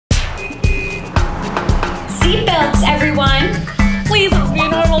again. Please, let's be a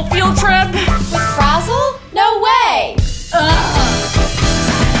normal field trip. With Frazzle? No way!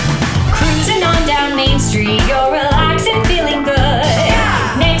 Cruising on down Main Street, you're relaxing, feeling good.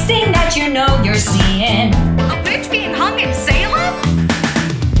 Yeah. Next thing that you know, you're seeing a bitch being hung in Salem?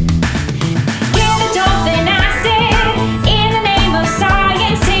 get a dolphin acid in the name of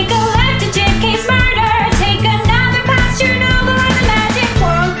science. Take a left to JFK's murder. Take another past Chernobyl on the magic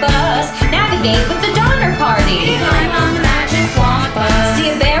Wonk bus. Navigate with the Donner Party. I'm on the magic Wonk bus. See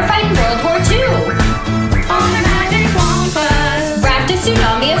a bear fighting World War II. On the magic Wonk bus. Raft a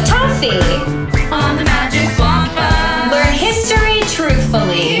tsunami of toffee. On the magic Wonk bus. Learn history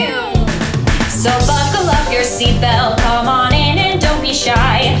truthfully. So buckle up your seatbelt, come on in and don't be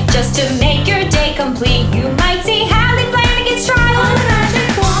shy. Just to make your day complete, you might see Hallie Flanagan's trial. On the magic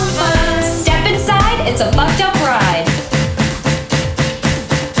Wonk bus. Step inside, it's a fucked up ride.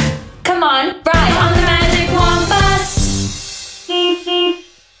 Come on, ride on the magic Wonk bus.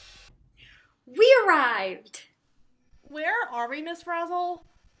 We arrived! Where are we, Miss Frazzle?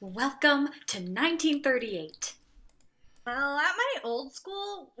 Welcome to 1938. Well, at my old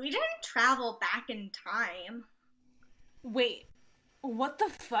school, we didn't travel back in time. Wait, what the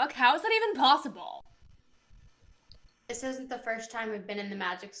fuck? How is that even possible? This isn't the first time we've been in the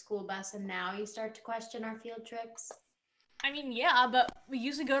magic school bus, and now you start to question our field trips? I mean, yeah, but we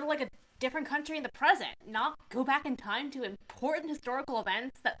usually go to like a different country in the present, not go back in time to important historical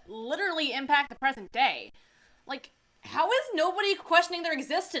events that literally impact the present day. Like, how is nobody questioning their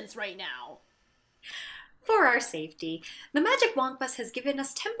existence right now? For our safety, the Magic Wonk Bus has given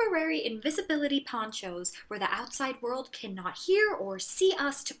us temporary invisibility ponchos where the outside world cannot hear or see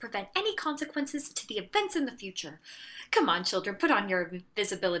us to prevent any consequences to the events in the future. Come on, children, put on your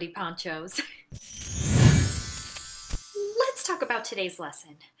invisibility ponchos. Let's talk about today's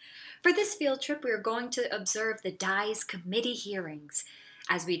lesson. For this field trip, we are going to observe the Diaz committee hearings.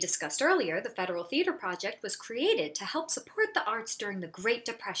 As we discussed earlier, the Federal Theater Project was created to help support the arts during the Great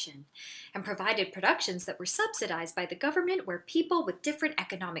Depression and provided productions that were subsidized by the government where people with different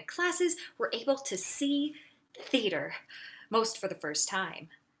economic classes were able to see theater, most for the first time.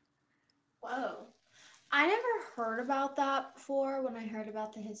 Whoa. I never heard about that before when I heard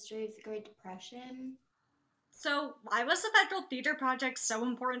about the history of the Great Depression. So, why was the Federal Theater Project so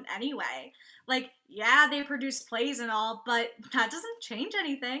important anyway? Like, yeah, they produced plays and all, but that doesn't change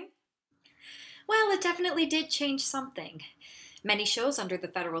anything. Well, it definitely did change something. Many shows under the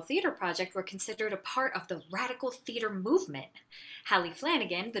Federal Theater Project were considered a part of the radical theater movement. Hallie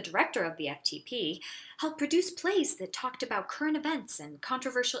Flanagan, the director of the FTP, helped produce plays that talked about current events and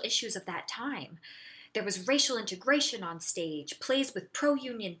controversial issues of that time. There was racial integration on stage, plays with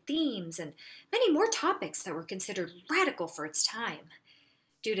pro-union themes, and many more topics that were considered radical for its time.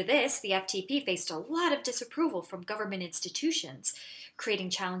 Due to this, the FTP faced a lot of disapproval from government institutions, creating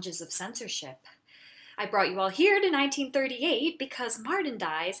challenges of censorship. I brought you all here to 1938 because Martin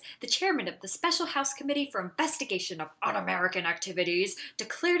Diaz, the chairman of the Special House Committee for Investigation of Un-American Activities,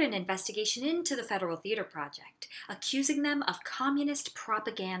 declared an investigation into the Federal Theater Project, accusing them of communist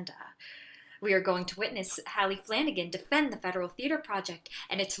propaganda. We are going to witness Hallie Flanagan defend the Federal Theater Project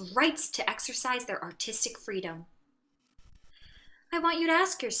and its rights to exercise their artistic freedom. I want you to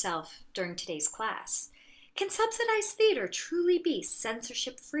ask yourself during today's class, can subsidized theater truly be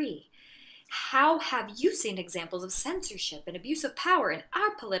censorship-free? How have you seen examples of censorship and abuse of power in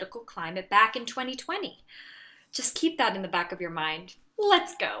our political climate back in 2020? Just keep that in the back of your mind.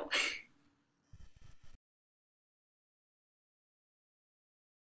 Let's go.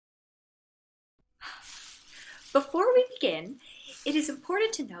 Before we begin, it is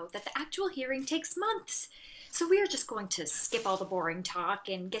important to note that the actual hearing takes months. So we are just going to skip all the boring talk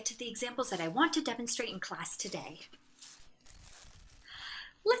and get to the examples that I want to demonstrate in class today.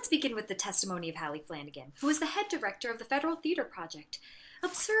 Let's begin with the testimony of Hallie Flanagan, who is the head director of the Federal Theater Project.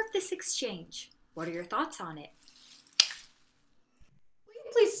 Observe this exchange. What are your thoughts on it? Will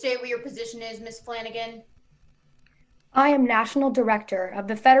you please state what your position is, Miss Flanagan? I am National Director of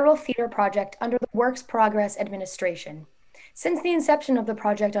the Federal Theater Project under the Works Progress Administration. Since the inception of the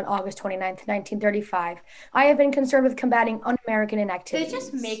project on August 29, 1935, I have been concerned with combating un-American inactivities. They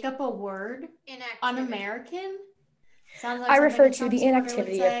just make up a word? Un-American? Sounds like I refer something to a the Trump supporter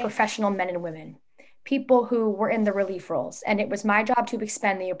inactivity would of say. professional men and women, people who were in the relief roles, and it was my job to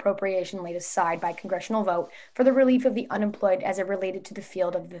expend the appropriation laid aside by congressional vote for the relief of the unemployed as it related to the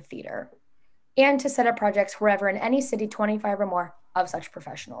field of the theater, and to set up projects wherever in any city 25 or more of such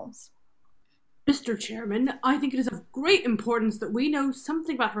professionals. Mr. Chairman, I think it is of great importance that we know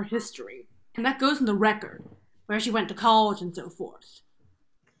something about her history, and that goes in the record, where she went to college and so forth.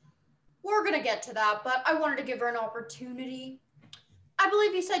 Were We're gonna get to that, but I wanted to give her an opportunity. I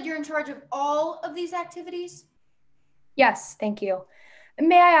believe you said you're in charge of all of these activities? Yes, thank you.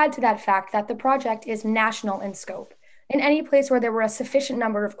 May I add to that fact that the project is national in scope, in any place where there were a sufficient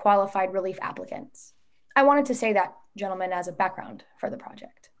number of qualified relief applicants. I wanted to say that, gentlemen, as a background for the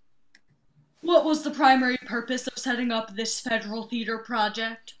project. What was the primary purpose of setting up this federal theater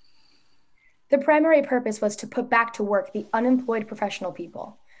project? The primary purpose was to put back to work the unemployed professional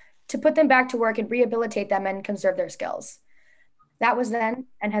people, to put them back to work and rehabilitate them and conserve their skills. That was then,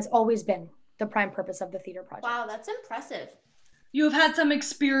 and has always been, the prime purpose of the theater project. Wow, that's impressive. You have had some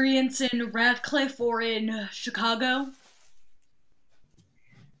experience in Radcliffe or in Chicago?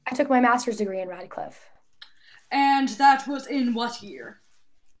 I took my master's degree in Radcliffe. And that was in what year?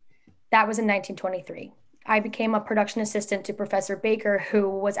 That was in 1923. I became a production assistant to Professor Baker, who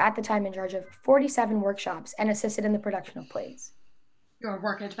was at the time in charge of 47 workshops and assisted in the production of plays. Your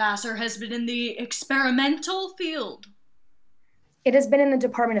work at Vassar has been in the experimental field. It has been in the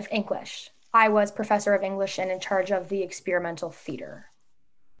Department of English. I was professor of English and in charge of the experimental theater.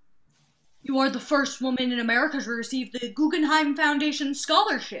 You are the first woman in America to receive the Guggenheim Foundation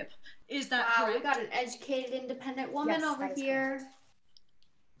scholarship. Is that correct? We got an educated, independent woman Yes, over that is here. correct.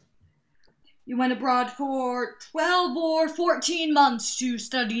 You went abroad for 12 or 14 months to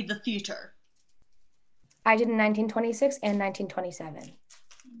study the theater. I did in 1926 and 1927.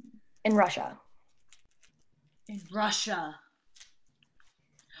 In Russia. In Russia.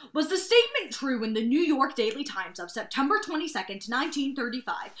 Was the statement true in the New York Daily Times of September 22nd,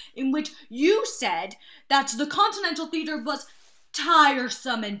 1935, in which you said that the Continental Theater was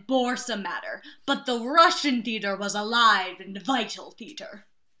tiresome and boresome matter, but the Russian theater was alive and vital theater?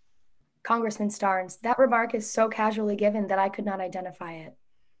 Congressman Starnes, that remark is so casually given that I could not identify it.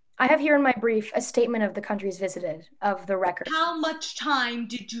 I have here in my brief a statement of the countries visited, of the record. How much time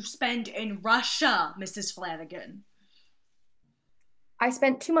did you spend in Russia, Mrs. Flanagan? I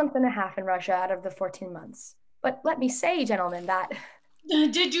spent 2 months and a half in Russia out of the 14 months. But let me say, gentlemen, that...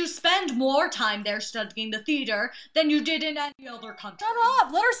 Did you spend more time there studying the theater than you did in any other country? Shut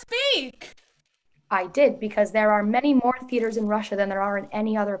up! Let her speak! I did, because there are many more theaters in Russia than there are in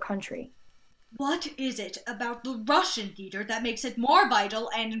any other country. What is it about the Russian theater that makes it more vital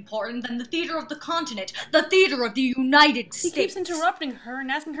and important than the theater of the continent, the theater of the United States? He keeps interrupting her and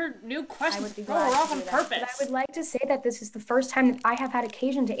asking her new questions. I would be Throw glad her to off do on that, purpose. but I would like to say that this is the first time that I have had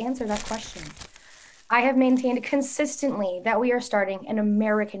occasion to answer that question. I have maintained consistently that we are starting an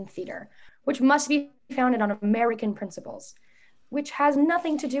American theater, which must be founded on American principles, which has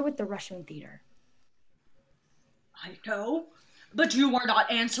nothing to do with the Russian theater. I know, but you are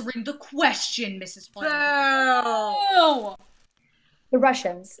not answering the question, Mrs. Flanagan. No! The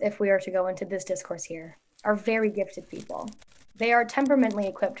Russians, if we are to go into this discourse here, are very gifted people. They are temperamentally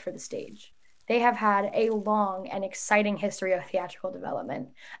equipped for the stage. They have had a long and exciting history of theatrical development,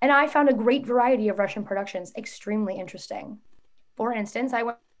 and I found a great variety of Russian productions extremely interesting. For instance, I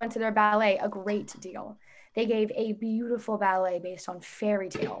went to their ballet a great deal. They gave a beautiful ballet based on fairy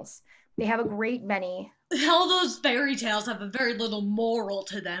tales. They have a great many... All those fairy tales have a very little moral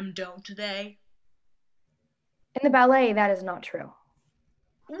to them, don't they? In the ballet, that is not true.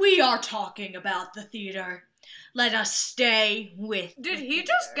 We are talking about the theater. Let us stay with Did the he theater.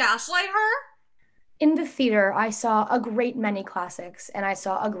 just gaslight her? In the theater, I saw a great many classics, and I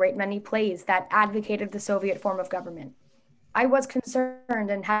saw a great many plays that advocated the Soviet form of government. I was concerned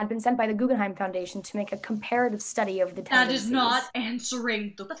and had been sent by the Guggenheim Foundation to make a comparative study of the That tendencies. is not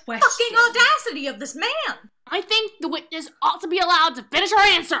answering the question. Fucking audacity of this man! I think the witness ought to be allowed to finish her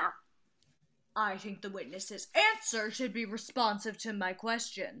answer! I think the witness's answer should be responsive to my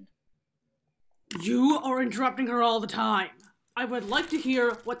question. You are interrupting her all the time. I would like to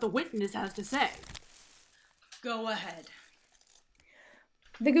hear what the witness has to say. Go ahead.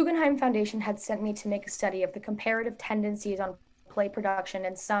 The Guggenheim Foundation had sent me to make a study of the comparative tendencies on play production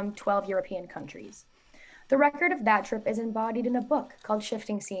in some 12 European countries. The record of that trip is embodied in a book called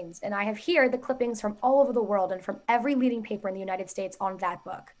Shifting Scenes, and I have here the clippings from all over the world and from every leading paper in the United States on that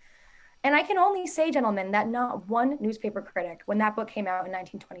book. And I can only say, gentlemen, that not one newspaper critic, when that book came out in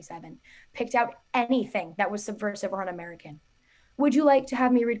 1927, picked out anything that was subversive or un-American. Would you like to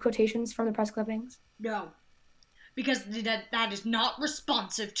have me read quotations from the press clippings? No. Because that is not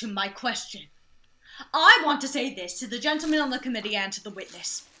responsive to my question. I want to say this to the gentleman on the committee and to the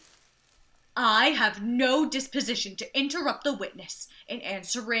witness. I have no disposition to interrupt the witness in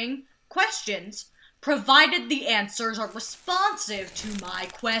answering questions, provided the answers are responsive to my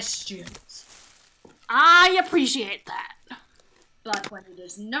questions. I appreciate that. But when it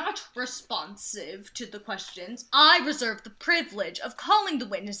is not responsive to the questions, I reserve the privilege of calling the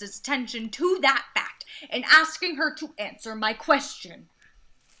witness's attention to that fact and asking her to answer my question.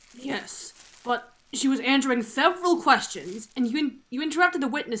 Yes, but she was answering several questions, and you interrupted the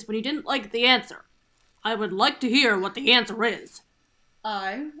witness when you didn't like the answer. I would like to hear what the answer is.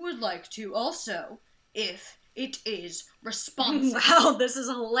 I would like to also, if it is responsive. Wow, this is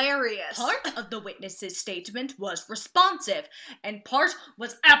hilarious. Part of the witness's statement was responsive, and part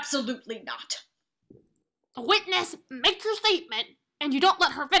was absolutely not. The witness makes her statement, and you don't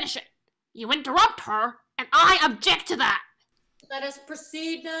let her finish it. You interrupt her, and I object to that. Let us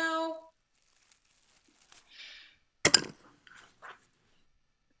proceed now.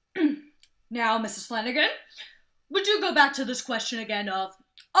 Now, Mrs. Flanagan, would you go back to this question again of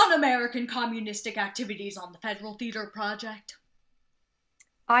un-American communistic activities on the Federal Theater Project?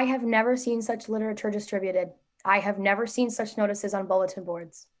 I have never seen such literature distributed. I have never seen such notices on bulletin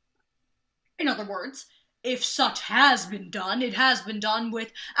boards. In other words, if such has been done, it has been done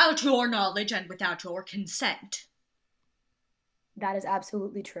without your knowledge and without your consent. That is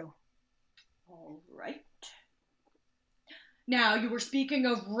absolutely true. All right. Now, you were speaking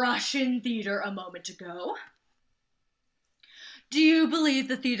of Russian theater a moment ago. Do you believe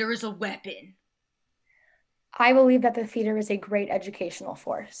the theater is a weapon? I believe that the theater is a great educational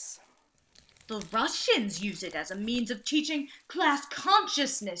force. The Russians use it as a means of teaching class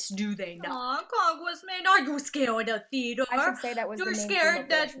consciousness, do they not? Aw, Congressman, are you scared of theater? I should say that was You're the main scared theme of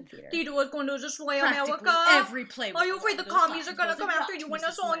that Russian theater. theater was going to destroy Practically America? every play was Are you afraid the along those commies are lines, going to was it come after not, you in a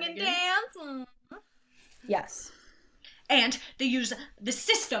Mrs. song and Flanagan? dance? Yes. And they use the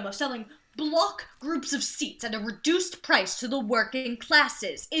system of selling block groups of seats at a reduced price to the working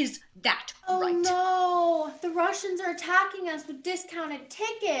classes. Is that right? Oh no, the Russians are attacking us with discounted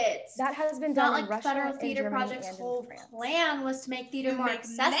tickets. That has been It's not done in like Russia, Federal in Theater Germany, Project's and in whole France. plan was to make theater You more make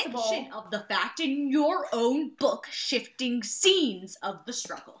accessible. mention of the fact in your own book, Shifting Scenes of the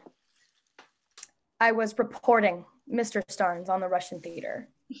Struggle. I was reporting Mr. Starnes on the Russian theater.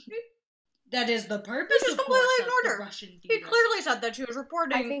 That is the purpose, This is of completely course, of ignored the her. Russian He theater. clearly said that she was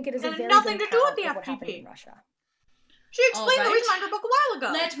reporting. I think it is a and very nothing good to do with account the of what happened in FTP. Russia. She explained All the right. reason in her book a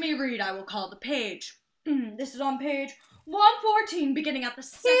while ago. Let me read. I will call the page. This is on page 114, beginning at the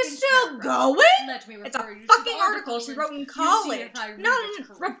second He's still paragraph. going? Let me refer It's a you to fucking the article she and wrote in you see college. if I read Not it in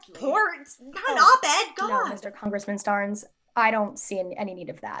correctly. reports. Not an Oh, op-ed. No, God. Mr. Congressman Starnes, I don't see any need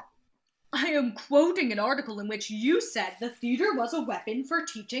of that. I am quoting an article in which you said the theater was a weapon for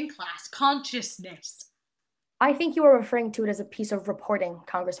teaching class consciousness. I think you are referring to it as a piece of reporting,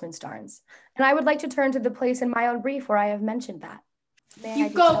 Congressman Starnes. And I would like to turn to the place in my own brief where I have mentioned that. May I You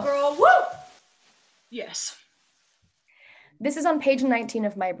do go, so? girl. Woo! Yes. This is on page 19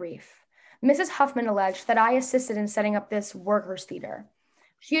 of my brief. Mrs. Huffman alleged that I assisted in setting up this workers' theater.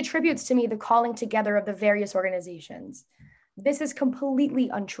 She attributes to me the calling together of the various organizations. This is completely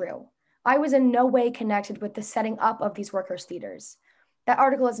untrue. I was in no way connected with the setting up of these workers' theaters. That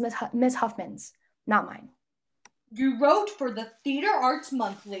article is Ms. Huffman's, not mine. You wrote for the Theater Arts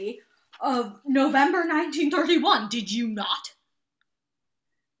Monthly of November 1931, did you not?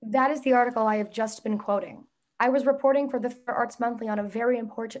 That is the article I have just been quoting. I was reporting for the Theater Arts Monthly on a very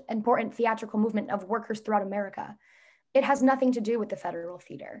important theatrical movement of workers throughout America. It has nothing to do with the Federal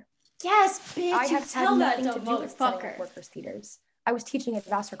Theater. Yes, bitch. I you have tell had that nothing to dumb do with setting up motherfucker. workers' theaters. I was teaching at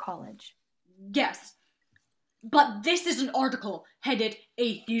Vassar College. Yes. But this is an article headed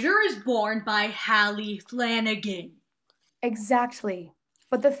A Theater is Born by Hallie Flanagan. Exactly.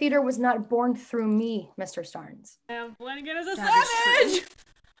 But the theater was not born through me, Mr. Starnes. And Flanagan is a That is savage!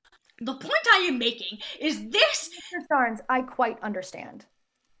 The point I am making is this. Mr. Starnes, I quite understand.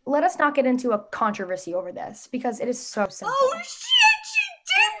 Let us not get into a controversy over this, because it is so simple. Oh shit, she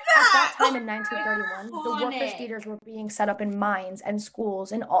did At that! that time in 1931, the on workers' it. theaters were being set up in mines and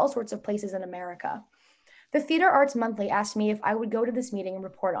schools and all sorts of places in America. The Theater Arts Monthly asked me if I would go to this meeting and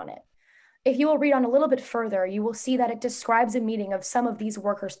report on it. If you will read on a little bit further, you will see that it describes a meeting of some of these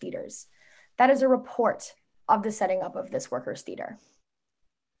workers' theaters. That is a report of the setting up of this workers' theater.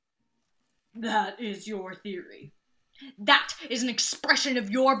 That is your theory. That is an expression of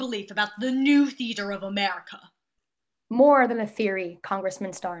your belief about the new theater of America. More than a theory,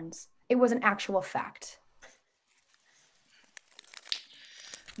 Congressman Starnes. It was an actual fact.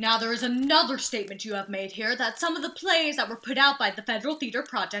 Now there is another statement you have made here that some of the plays that were put out by the Federal Theater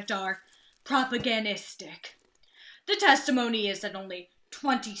Project are propagandistic. The testimony is that only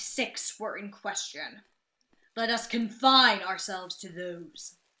 26 were in question. Let us confine ourselves to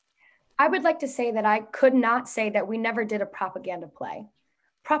those. I would like to say that I could not say that we never did a propaganda play.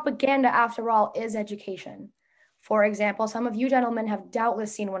 Propaganda, after all, is education. For example, some of you gentlemen have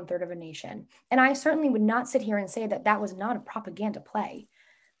doubtless seen One Third of a Nation, and I certainly would not sit here and say that that was not a propaganda play.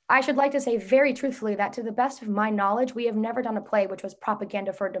 I should like to say very truthfully that to the best of my knowledge, we have never done a play which was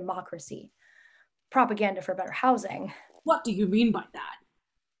propaganda for democracy. Propaganda for better housing. What do you mean by that?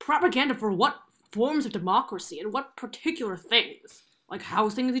 Propaganda for what forms of democracy and what particular things? Like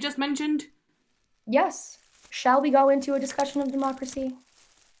housing, as you just mentioned? Yes. Shall we go into a discussion of democracy?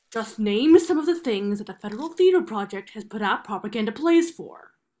 Just name some of the things that the Federal Theater Project has put out propaganda plays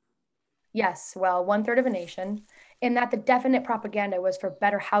for. Yes, well, One Third of a Nation, in that the definite propaganda was for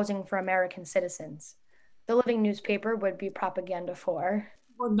better housing for American citizens. The Living newspaper would be propaganda for...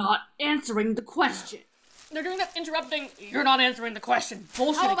 We're not answering the question. They're doing that interrupting. You're not answering the question.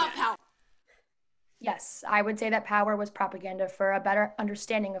 Bullshit. How about again. power? Yes, I would say that power was propaganda for a better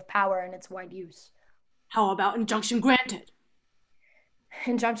understanding of power and its wide use. How about injunction granted?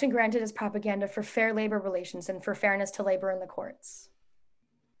 Injunction granted is propaganda for fair labor relations and for fairness to labor in the courts.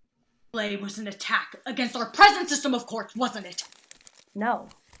 Play was an attack against our present system of courts, wasn't it? No.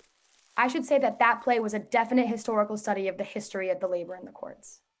 I should say that that play was a definite historical study of the history of the labor in the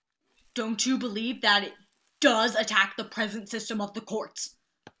courts. Don't you believe that it does attack the present system of the courts?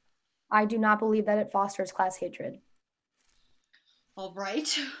 I do not believe that it fosters class hatred. All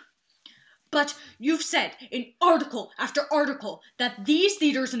right. But you've said in article after article that these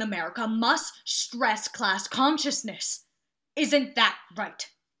theaters in America must stress class consciousness. Isn't that right?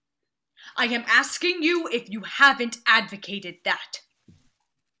 I am asking you if you haven't advocated that.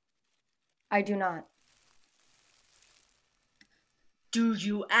 I do not. Do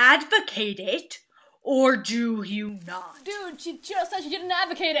you advocate it, or do you not? Dude, she just said she didn't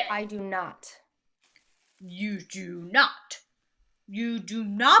advocate it. I do not. You do not. You do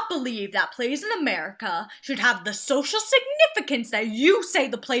not believe that plays in America should have the social significance that you say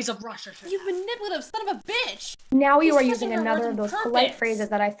the plays of Russia should You have. manipulative son of a bitch! Now you He's are using twisting her another words of on those polite purpose. phrases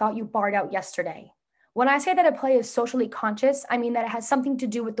that I thought you barred out yesterday. When I say that a play is socially conscious, I mean that it has something to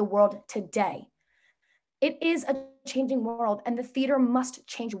do with the world today. It is a changing world, and the theater must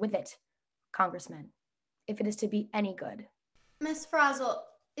change with it, Congressman, if it is to be any good. Miss Frazzle,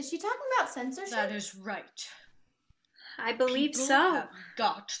 is she talking about censorship? That is right. I believe People so. have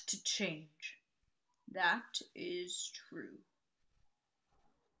got to change. That is true.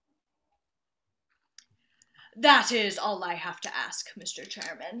 That is all I have to ask, Mr.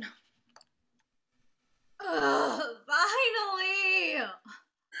 Chairman. Ugh, finally!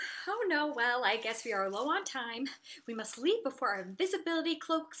 Oh no, well, I guess we are low on time. We must leave before our invisibility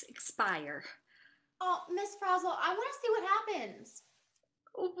cloaks expire. Oh, Miss Frazzle, I want to see what happens.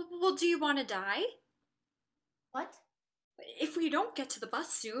 Well, do you want to die? What? If we don't get to the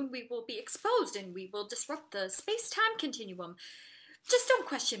bus soon, we will be exposed and we will disrupt the space-time continuum. Just don't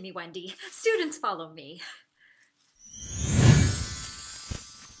question me, Wendy. Students follow me.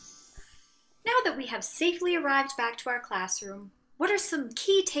 Now that we have safely arrived back to our classroom, what are some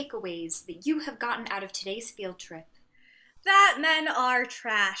key takeaways that you have gotten out of today's field trip? That men are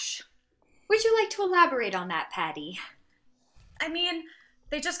trash. Would you like to elaborate on that, Patty? I mean,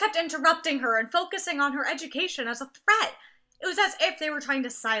 they just kept interrupting her and focusing on her education as a threat. It was as if they were trying to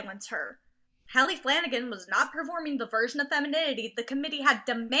silence her. Hallie Flanagan was not performing the version of femininity the committee had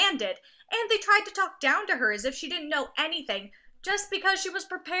demanded, and they tried to talk down to her as if she didn't know anything, just because she was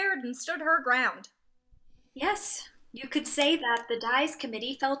prepared and stood her ground. Yes, you could say that the Diaz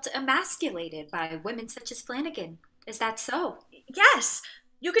committee felt emasculated by women such as Flanagan. Is that so? Yes,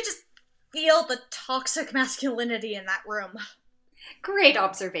 you could just feel the toxic masculinity in that room. Great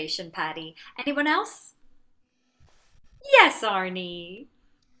observation, Patty. Anyone else? Yes, Arnie.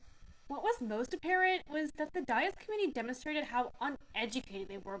 What was most apparent was that the Diaz committee demonstrated how uneducated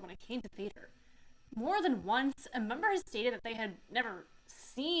they were when it came to theater. More than once, a member has stated that they had never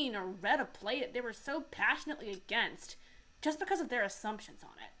seen or read a play that they were so passionately against, just because of their assumptions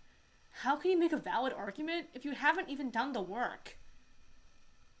on it. How can you make a valid argument if you haven't even done the work?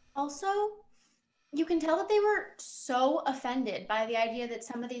 Also, you can tell that they were so offended by the idea that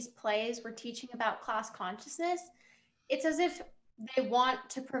some of these plays were teaching about class consciousness. It's as if they want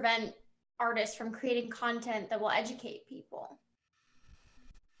to prevent artists from creating content that will educate people.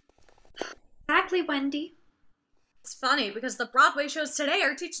 Exactly, Wendy. It's funny because the Broadway shows today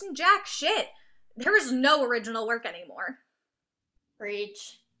are teaching jack shit. There is no original work anymore.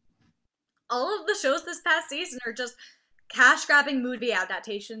 Preach. All of the shows this past season are just cash-grabbing movie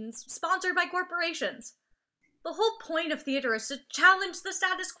adaptations sponsored by corporations. The whole point of theater is to challenge the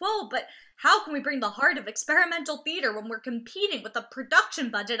status quo, but how can we bring the heart of experimental theater when we're competing with the production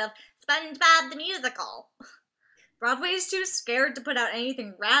budget of SpongeBob the Musical? Broadway is too scared to put out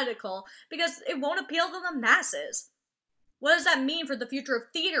anything radical because it won't appeal to the masses. What does that mean for the future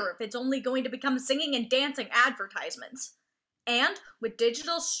of theater if it's only going to become singing and dancing advertisements? And with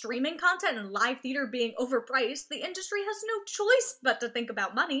digital streaming content and live theater being overpriced, the industry has no choice but to think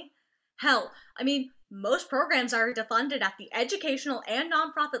about money. Hell, most programs are defunded at the educational and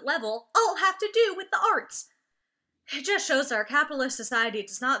nonprofit level all have to do with the arts. It just shows our capitalist society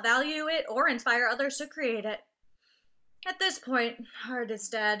does not value it or inspire others to create it. At this point, art is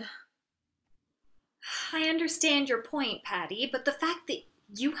dead. I understand your point, Patty, but the fact that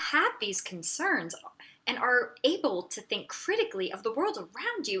you have these concerns and are able to think critically of the world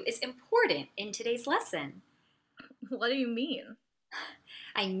around you is important in today's lesson. What do you mean?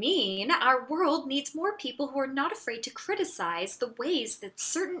 I mean, our world needs more people who are not afraid to criticize the ways that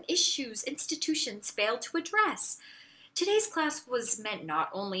certain issues institutions fail to address. Today's class was meant not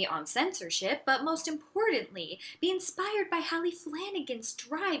only on censorship, but most importantly, be inspired by Hallie Flanagan's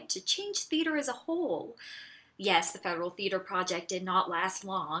drive to change theater as a whole. Yes, the Federal Theater Project did not last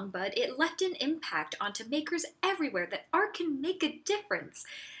long, but it left an impact onto makers everywhere that art can make a difference.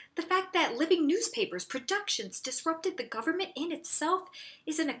 The fact that living newspapers' productions disrupted the government in itself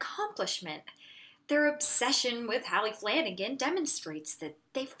is an accomplishment. Their obsession with Hallie Flanagan demonstrates that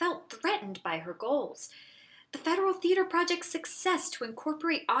they felt threatened by her goals. The Federal Theater Project's success to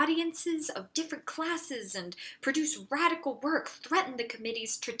incorporate audiences of different classes and produce radical work threatened the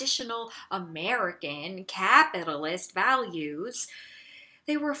committee's traditional American capitalist values.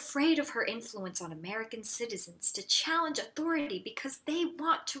 They were afraid of her influence on American citizens to challenge authority because they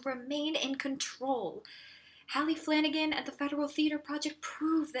want to remain in control. Hallie Flanagan and the Federal Theater Project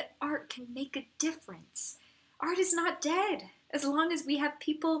prove that art can make a difference. Art is not dead, as long as we have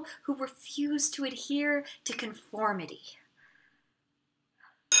people who refuse to adhere to conformity.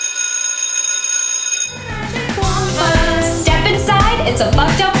 Step inside, it's a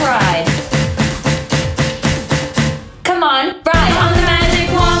fucked up ride. Come on, ride on the Magic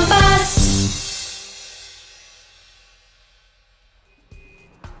Wonk Bus.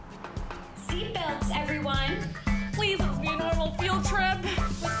 Seatbelts, everyone.